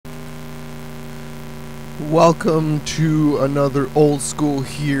Welcome to another old school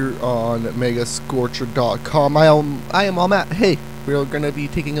here on megascorcher.com. I am all Matt. Hey, we're going to be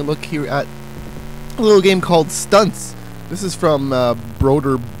taking a look here at a little game called Stunts. This is from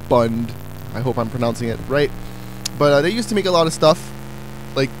Broderbund. I hope I'm pronouncing it right. But they used to make a lot of stuff,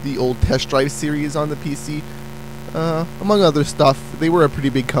 like the old Test Drive series on the PC, among other stuff. They were a pretty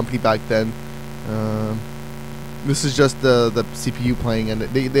big company back then. This is just the CPU playing, and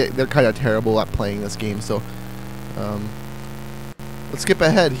they're kind of terrible at playing this game, so let's skip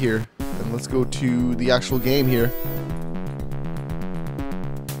ahead here and let's go to the actual game here.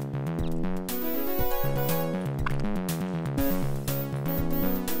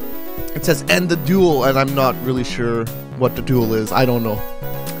 It says end the duel, and I'm not really sure what the duel is. I don't know.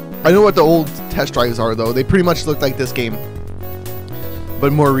 I know what the old test drives are, though. They pretty much look like this game,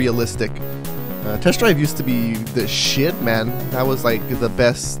 but more realistic. Test Drive used to be the shit, man. That was like the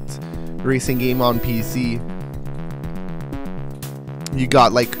best racing game on PC. You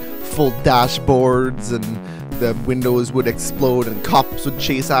got like full dashboards, and the windows would explode and cops would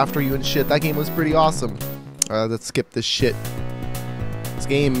chase after you and shit. That game was pretty awesome. Let's skip this shit. This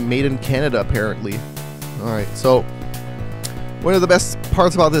game made in Canada, apparently. Alright, so one of the best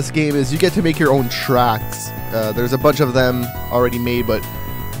parts about this game is you get to make your own tracks. There's a bunch of them already made, but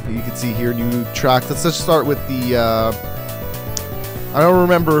you can see here new tracks. Let's just start with the I don't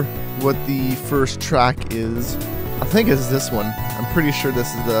remember what the first track is. I think it's this one. I'm pretty sure this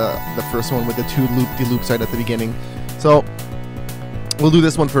is the first one with the two loop-de-loops right at the beginning. So we'll do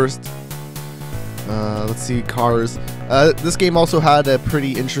this one first. Let's see, cars. This game also had a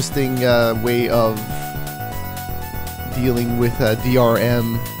pretty interesting way of dealing with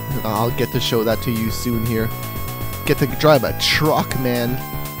DRM. I'll get to show that to you soon here. Get to drive a truck, man.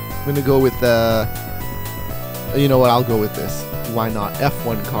 I'm gonna go with you know what, I'll go with this. Why not?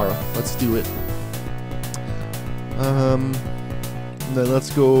 F1 car. Let's do it. Then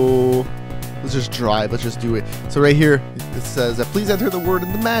let's go. Let's just drive. Let's just do it. So right here it says please enter the word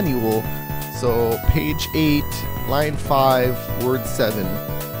in the manual. So page 8, line 5, word 7.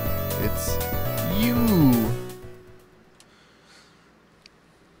 It's you.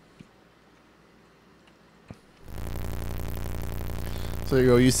 So there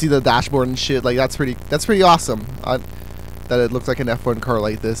you go. You see the dashboard and shit. Like that's pretty awesome. That it looks like an F1 car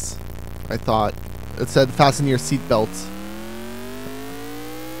like this. I thought it said fasten your seatbelts.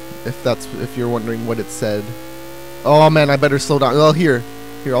 If you're wondering what it said. Oh man, I better slow down. Well, here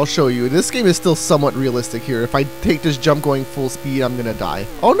I'll show you. This game is still somewhat realistic here. If I take this jump going full speed, I'm gonna die.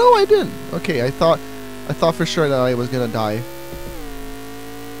 Oh no, I didn't. Okay, I thought for sure that I was gonna die.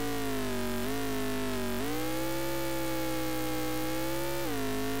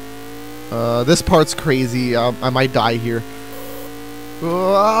 This part's crazy. I might die here.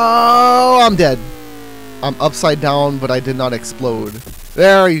 Oh, I'm dead. I'm upside down, but I did not explode.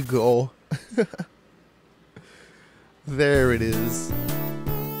 There you go. There it is.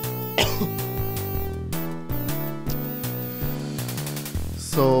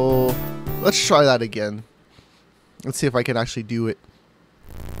 So, let's try that again. Let's see if I can actually do it.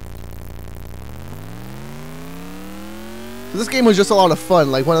 This game was just a lot of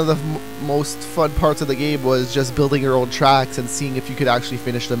fun. Like, one of the most fun parts of the game was just building your own tracks and seeing if you could actually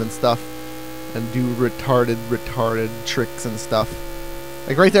finish them and stuff, and do retarded tricks and stuff.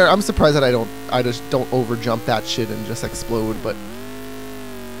 Like right there, I'm surprised that I just don't over jump that shit and just explode. But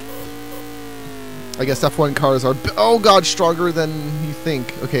I guess F1 cars are, oh god, stronger than you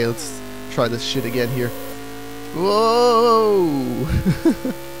think. Okay, let's try this shit again here. Whoa!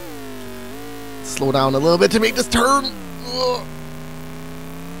 Slow down a little bit to make this turn.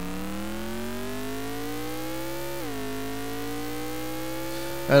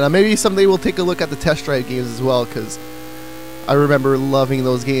 And maybe someday we'll take a look at the test drive games as well, because I remember loving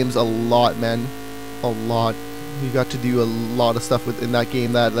those games a lot, man. A lot. You got to do a lot of stuff within that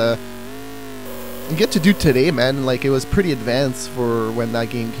game that you get to do today, man. Like, it was pretty advanced for when that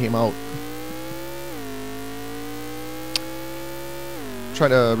game came out. Try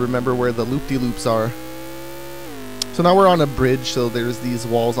to remember where the loop-de-loops are. So now we're on a bridge, so there's these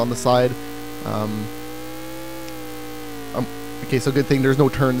walls on the side. Okay, so good thing there's no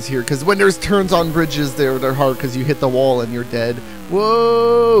turns here, because when there's turns on bridges, they're hard because you hit the wall and you're dead.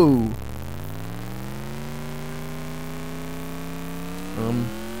 Whoa!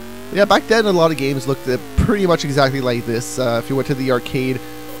 Yeah, back then a lot of games looked pretty much exactly like this. If you went to the arcade,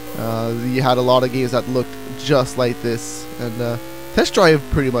 you had a lot of games that looked just like this, and Test Drive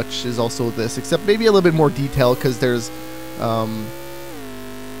pretty much is also this, except maybe a little bit more detail, because there's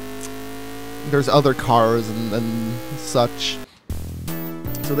other cars and such.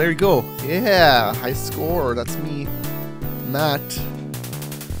 So So there you go. Yeah, high score. That's me, Matt.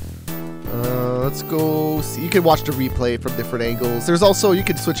 Let's go see. You can watch the replay from different angles. There's also, you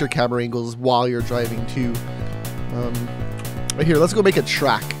can switch your camera angles while you're driving too. Right here, let's go make a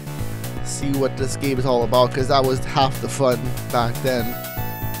track. See what this game is all about, because that was half the fun back then.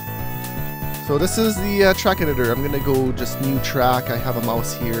 So this is the track editor. I'm gonna go just new track. I have a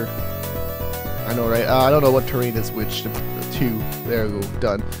mouse here. I know, right? I don't know what terrain is which. Two. There we go.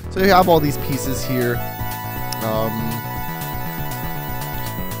 Done. So you have all these pieces here.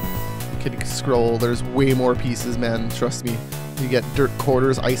 You can scroll. There's way more pieces, man. Trust me. You get dirt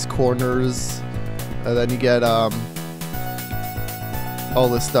corners, ice corners, and then you get all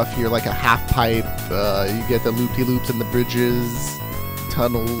this stuff here, like a half pipe. You get the loop-de-loops and the bridges,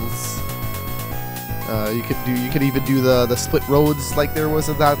 tunnels. You could even do the split roads like there was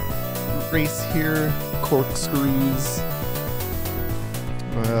in that race here. Corkscrews,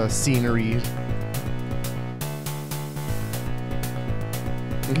 scenery.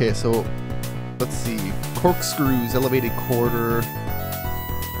 Okay, so let's see. Corkscrews, elevated quarter.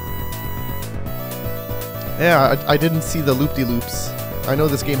 Yeah, I didn't see the loop-de-loops. I know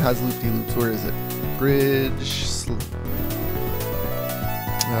this game has loop-de-loops. Where is it? Bridge.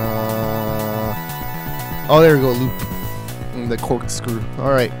 Oh, there we go. Loop. The corkscrew.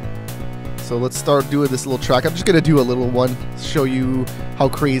 Alright. So let's start doing this little track. I'm just going to do a little one. Show you how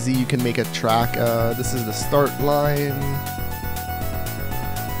crazy you can make a track. This is the start line.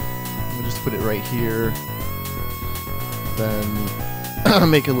 I'll just put it right here. Then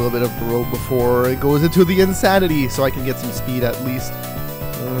make a little bit of road before it goes into the insanity, so I can get some speed at least.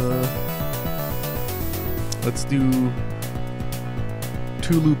 Let's do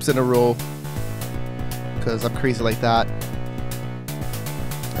 2 loops in a row, because I'm crazy like that.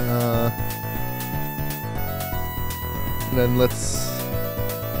 And then let's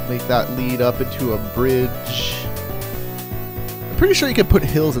make that lead up into a bridge. I'm pretty sure you can put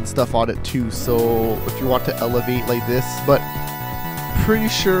hills and stuff on it too, so if you want to elevate like this, but pretty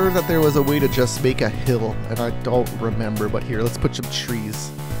sure that there was a way to just make a hill, and I don't remember. But here, let's put some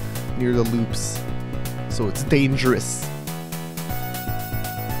trees near the loops, so it's dangerous.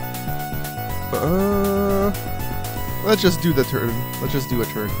 Let's just do the turn. Let's just do a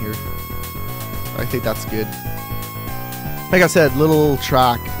turn here. I think that's good. Like I said, little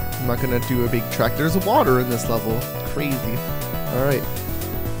track. I'm not gonna do a big track. There's water in this level. Crazy. Alright.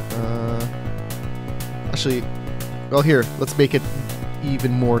 Actually, well, here, let's make it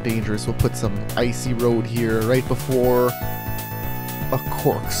even more dangerous. We'll put some icy road here right before a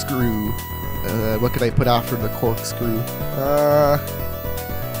corkscrew. What could I put after the corkscrew?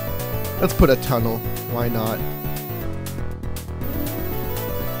 Let's put a tunnel. Why not?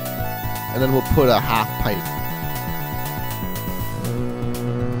 And then we'll put a half pipe.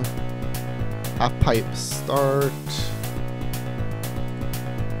 Half pipe start.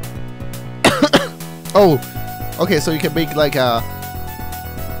 Oh, okay. So you can make like a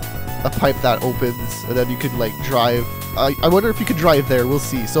pipe that opens, and then you could like drive. I wonder if you could drive there. We'll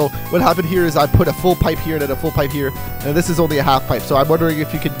see. So what happened here is I put a full pipe here and then a full pipe here, and this is only a half pipe. So I'm wondering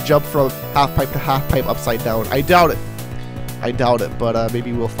if you could jump from half pipe to half pipe upside down. I doubt it. I doubt it, but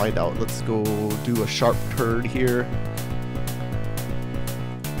maybe we'll find out. Let's go do a sharp turn here.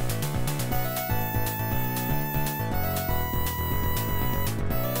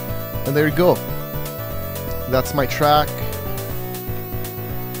 And there you go. That's my track.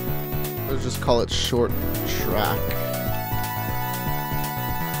 Let's just call it short track.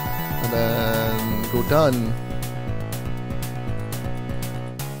 And then go done.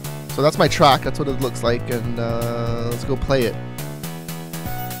 So that's my track. That's what it looks like. And let's go play it.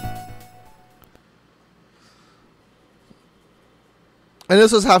 And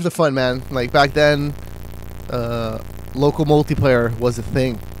this was half the fun, man. Like back then, local multiplayer was a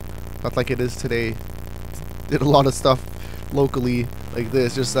thing. Not like it is today. Did a lot of stuff locally like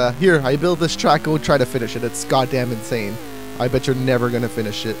this. Just here, I built this track. Go try to finish it. It's goddamn insane. I bet you're never gonna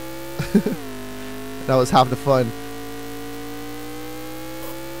finish it. That was half the fun.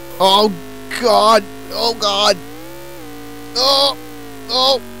 Oh god! Oh god! Oh!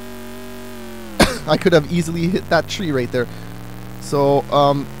 Oh! I could have easily hit that tree right there. So,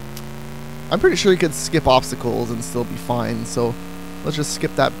 I'm pretty sure you could skip obstacles and still be fine. So, let's just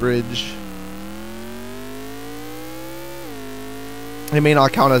skip that bridge. It may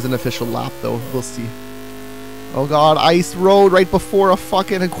not count as an official lap though. We'll see. Oh god, ice road right before a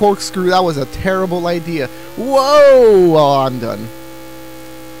fucking corkscrew. That was a terrible idea. Whoa! Oh, I'm done.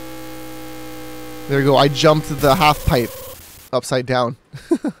 There we go. I jumped the half pipe upside down.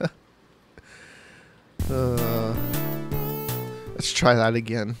 Let's try that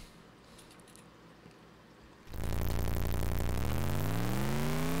again.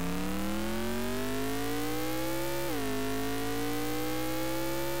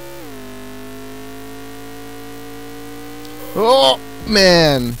 Oh,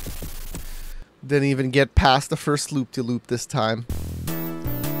 man. Didn't even get past the first loop-de-loop this time. So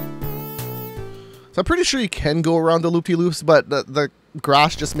I'm pretty sure you can go around the loop-de-loops, but the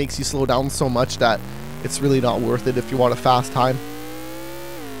grass just makes you slow down so much that it's really not worth it if you want a fast time.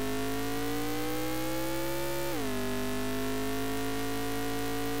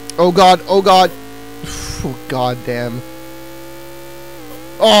 Oh god, oh god. Oh god damn.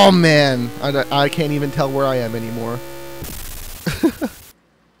 Oh man, I can't even tell where I am anymore.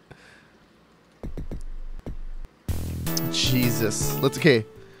 Jesus. Okay.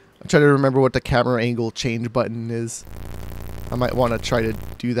 I'm trying to remember what the camera angle change button is. I might want to try to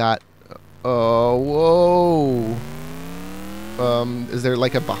do that. Whoa. Is there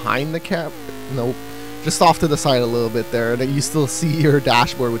like a behind the cap? Nope. Just off to the side a little bit there, and then you still see your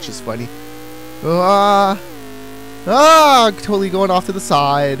dashboard, which is funny. Totally going off to the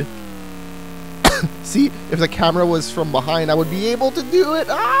side. See, if the camera was from behind, I would be able to do it.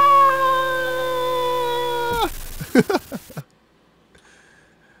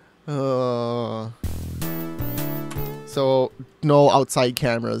 So, no outside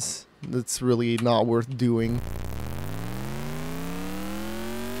cameras. That's really not worth doing.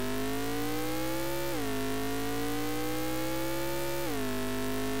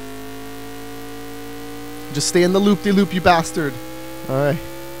 Just stay in the loop-de-loop, you bastard. Alright.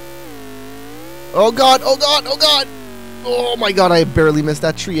 Oh god, oh god, oh god! Oh my god, I barely missed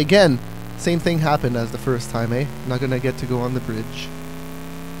that tree again. Same thing happened as the first time, eh? Not gonna get to go on the bridge.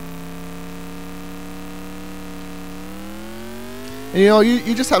 And you know,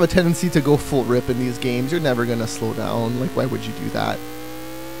 you just have a tendency to go full rip in these games. You're never gonna slow down. Like, why would you do that?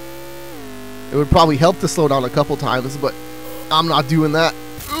 It would probably help to slow down a couple times, but I'm not doing that.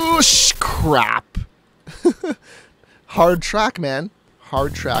 Oosh, crap. Hard track, man.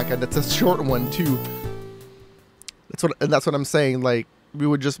 Hard track, and it's a short one too. That's what I'm saying. Like, we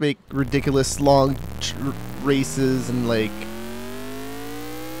would just make ridiculous long races, and like,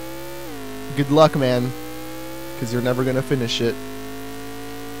 good luck, man, because you're never gonna finish it.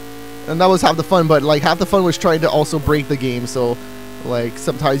 And that was half the fun, but like half the fun was trying to also break the game. So like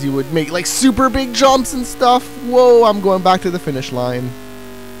sometimes you would make like super big jumps and stuff. Whoa, I'm going back to the finish line.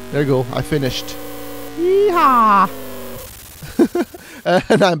 There you go, I finished. Yeehaw!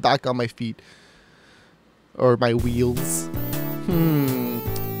 And I'm back on my feet. Or my wheels. I'm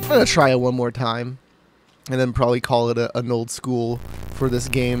gonna try it one more time. And then probably call it an old school for this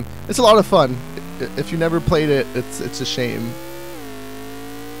game. It's a lot of fun. If you never played it, it's a shame.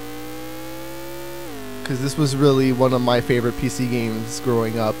 Because this was really one of my favorite PC games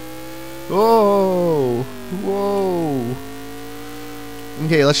growing up. Oh! Whoa!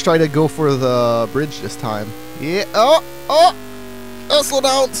 Okay, let's try to go for the bridge this time. Yeah. Oh! Slow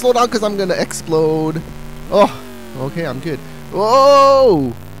down, because I'm gonna explode. Oh, okay, I'm good.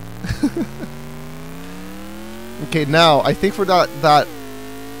 Whoa! Okay, now I think for that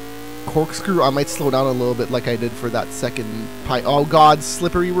corkscrew, I might slow down a little bit, like I did for that second pipe. Oh God,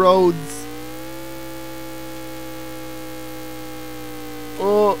 slippery roads.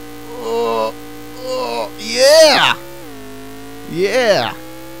 Yeah! Yeah!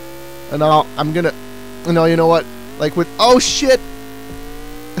 And now I'm gonna... No, you know what? Like with... Oh, shit!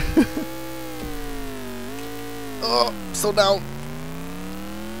 Oh, slow down.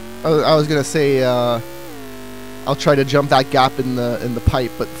 I was gonna say, I'll try to jump that gap in the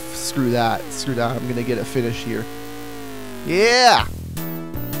pipe, but screw that. Screw that. I'm gonna get a finish here. Yeah!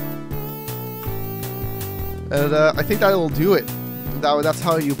 And I think that'll do it. That's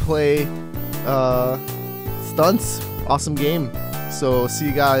how you play Stunts. Awesome game. So see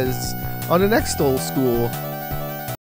you guys on the next old school.